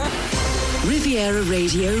Riviera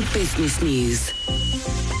Radio Business News.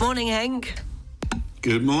 Morning, Henk.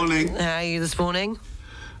 Good morning. How are you this morning?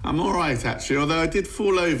 I'm all right, actually, although I did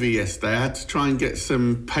fall over yesterday. I had to try and get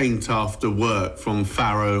some paint after work from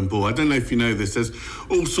Farrow and Ball. I don't know if you know this, there's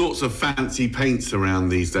all sorts of fancy paints around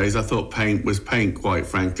these days. I thought paint was paint, quite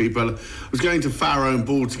frankly, but I was going to Farrow and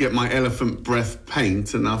Ball to get my elephant breath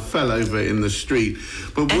paint, and I fell over in the street.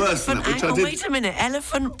 But worse than that, which I did... Wait a minute,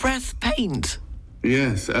 elephant breath paint?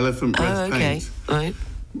 Yes, elephant breath paint. Right.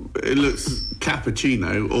 It looks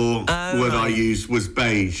cappuccino, or word I used was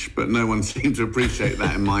beige, but no one seemed to appreciate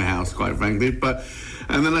that in my house, quite frankly.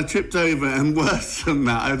 And then I tripped over, and worse than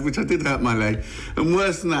that, which I did hurt my leg, and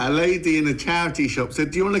worse than that, a lady in a charity shop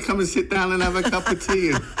said, "Do you want to come and sit down and have a cup of tea?"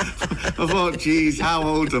 And I thought, geez, how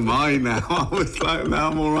old am I now? I was like, no,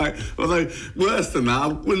 I'm all right. Although, worse than that, I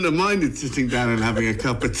wouldn't have minded sitting down and having a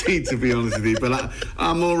cup of tea, to be honest with you, but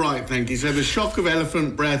I'm all right, thank you. So the shock of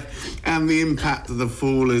elephant breath and the impact of the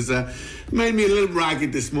fall has made me a little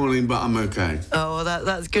ragged this morning, but I'm okay. Oh, well,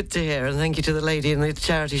 that's good to hear, and thank you to the lady in the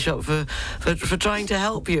charity shop for trying to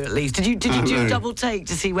help you at least. Did you do double take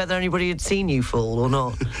to see whether anybody had seen you fall or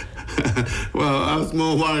not? Well, I was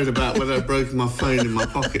more worried about whether I'd broken my phone in my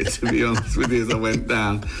pocket, to be honest with you, as I went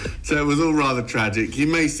down. So it was all rather tragic. You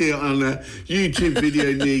may see it on a YouTube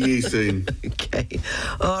video near you soon. Okay.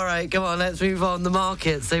 All right, come on, let's move on. The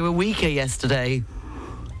markets, they were weaker yesterday.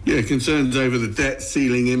 Yeah, concerns over the debt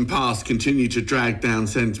ceiling impasse continue to drag down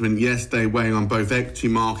sentiment yesterday, weighing on both equity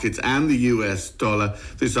markets and the US dollar.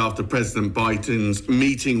 This after President Biden's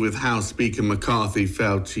meeting with House Speaker McCarthy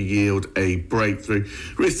failed to yield a breakthrough.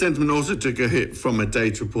 Risk sentiment also took a hit from a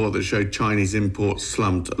data report that showed Chinese imports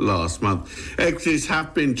slumped last month. Equities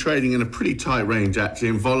have been trading in a pretty tight range, actually,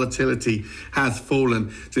 and volatility has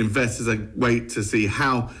fallen as investors wait to see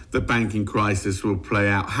how the banking crisis will play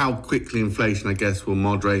out, how quickly inflation, I guess, will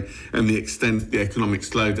moderate, and the extent of the economic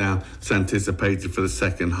slowdown is anticipated for the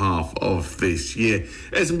second half of this year.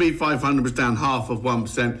 S&P 500 was down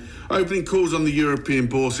 0.5%. Opening calls on the European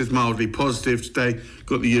bourse is mildly positive today.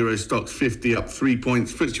 Got the Euro Stoxx 50 up 3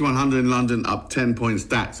 points. FTSE 100 in London up 10 points.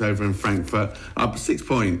 DAX over in Frankfurt up 6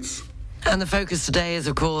 points. And the focus today is,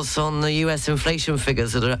 of course, on the US inflation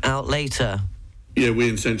figures that are out later. Yeah, we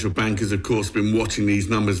in central bankers, of course, been watching these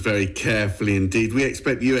numbers very carefully indeed. We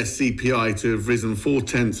expect US CPI to have risen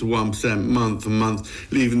 0.4% month on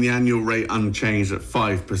month, leaving the annual rate unchanged at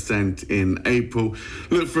 5% in April.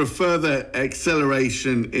 Look for a further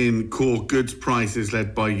acceleration in core goods prices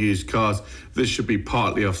led by used cars. This should be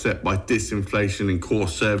partly offset by disinflation in core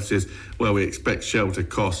services, where we expect shelter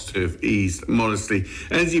costs to have eased modestly.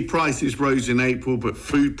 Energy prices rose in April, but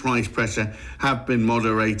food price pressure have been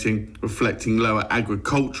moderating, reflecting lower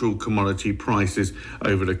agricultural commodity prices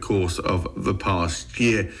over the course of the past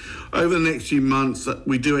year. Over the next few months,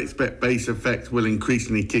 we do expect base effects will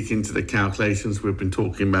increasingly kick into the calculations we've been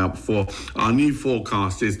talking about before. Our new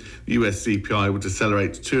forecast is the US CPI will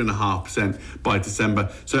decelerate to 2.5% by December.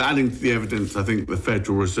 So adding to the evidence, I think the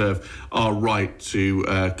Federal Reserve are right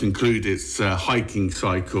to conclude its hiking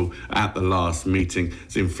cycle at the last meeting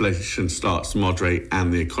as inflation starts to moderate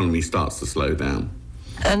and the economy starts to slow down.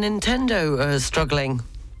 And Nintendo struggling.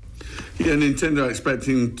 Yeah, Nintendo are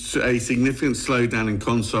expecting a significant slowdown in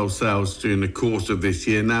console sales during the course of this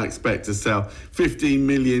year. Now expect to sell 15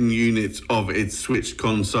 million units of its Switch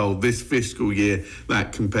console this fiscal year.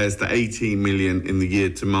 That compares to 18 million in the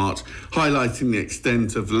year to March, highlighting the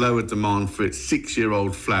extent of lower demand for its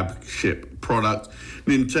 6-year-old flagship product.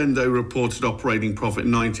 Nintendo reported operating profit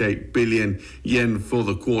 98 billion yen for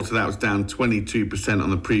the quarter. That was down 22% on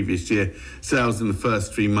the previous year. Sales in the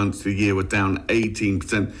first 3 months of the year were down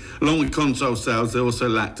 18%. Along with console sales, they also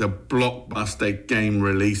lacked a blockbuster game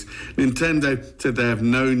release. Nintendo said they have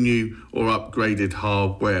no new or upgraded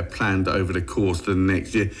hardware planned over the course of the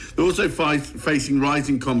next year. They're also facing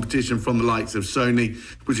rising competition from the likes of Sony,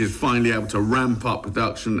 which is finally able to ramp up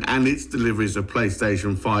production and its deliveries of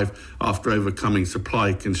PlayStation 5 after overcoming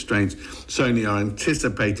supply constraints. Sony are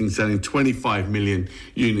anticipating selling 25 million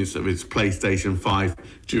units of its PlayStation 5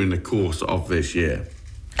 during the course of this year.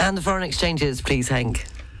 And the foreign exchanges, please, Henk.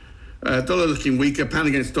 Dollar looking weaker. Pound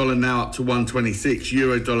against dollar now up to 126.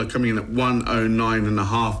 Euro dollar coming in at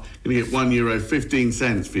 109.5. Going to get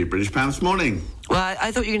 €1.15 for your British pound this morning. Well,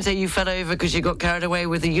 I thought you were going to say you fell over because you got carried away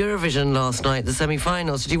with the Eurovision last night, the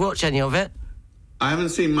semi-finals. Did you watch any of it? I haven't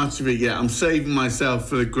seen much of it yet. I'm saving myself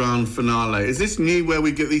for the grand finale. Is this new where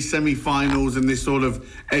we get these semi-finals and this sort of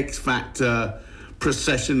X Factor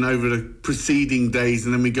procession over the preceding days,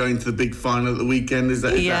 and then we go into the big final at the weekend. Is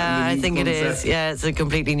that I think concept? it is. Yeah, it's a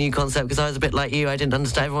completely new concept, because I was a bit like you. I didn't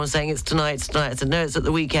understand. Everyone was saying it's tonight, it's tonight. I said, no, it's at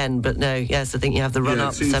the weekend. But no, yes, I think you have the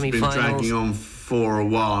run-up, it seems semi-finals. to have been dragging on for a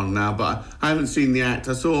while now, but I haven't seen the act.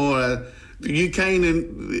 I saw the UK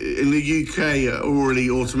in the UK are already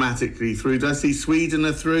automatically through. Did I see Sweden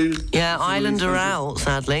are through? Yeah, Ireland are out,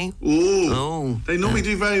 sadly. Oh. They normally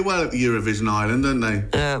do very well at the Eurovision Ireland, don't they?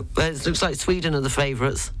 Yeah, but it looks like Sweden are the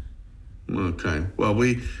favourites. Okay, well,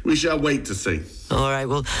 we shall wait to see. All right,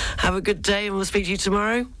 well, have a good day, and we'll speak to you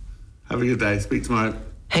tomorrow. Have a good day. Speak tomorrow.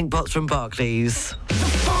 Henk from Barclays.